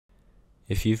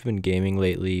If you've been gaming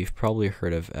lately, you've probably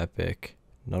heard of Epic.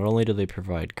 Not only do they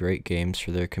provide great games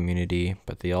for their community,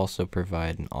 but they also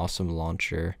provide an awesome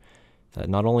launcher that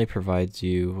not only provides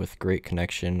you with great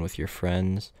connection with your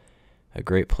friends, a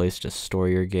great place to store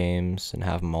your games and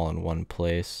have them all in one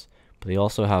place, but they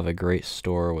also have a great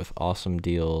store with awesome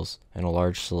deals and a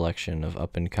large selection of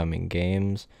up-and-coming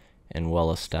games and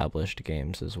well-established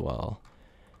games as well.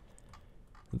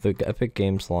 The Epic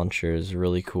Games Launcher is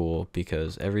really cool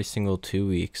because every single 2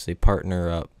 weeks they partner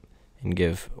up and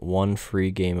give one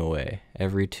free game away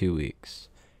every 2 weeks.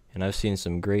 And I've seen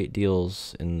some great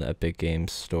deals in the Epic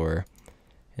Games store.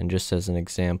 And just as an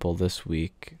example, this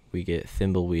week we get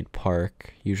Thimbleweed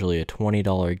Park, usually a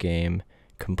 $20 game,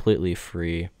 completely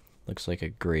free. Looks like a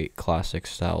great classic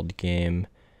styled game.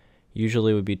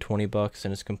 Usually would be $20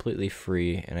 and it's completely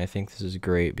free, and I think this is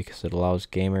great because it allows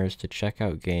gamers to check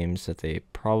out games that they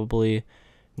probably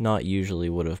not usually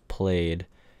would have played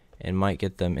and might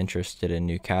get them interested in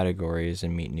new categories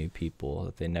and meet new people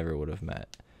that they never would have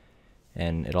met.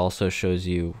 And it also shows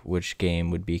you which game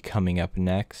would be coming up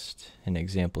next. An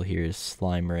example here is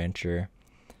Slime Rancher.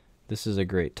 This is a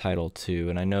great title too,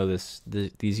 and I know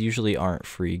these usually aren't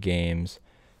free games,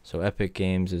 so Epic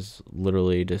Games is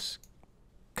literally just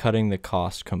cutting the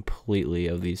cost completely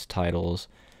of these titles,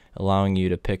 allowing you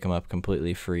to pick them up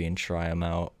completely free and try them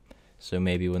out. So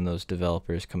maybe when those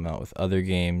developers come out with other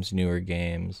games, newer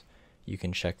games, you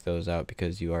can check those out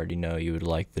because you already know you would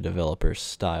like the developer's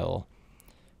style.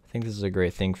 I think this is a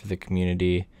great thing for the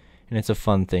community, and it's a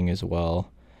fun thing as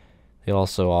well. They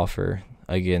also offer,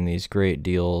 again, these great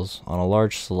deals on a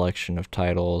large selection of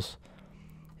titles,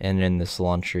 and in this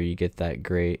launcher you get that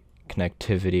great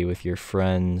connectivity with your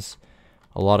friends.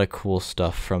 A lot of cool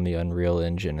stuff from the Unreal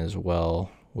Engine as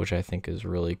well, which I think is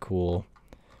really cool.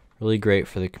 Really great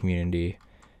for the community.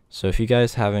 So if you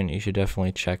guys haven't, you should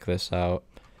definitely check this out.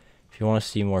 If you want to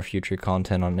see more future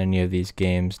content on any of these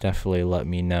games, definitely let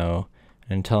me know.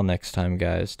 And until next time,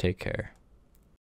 guys, take care.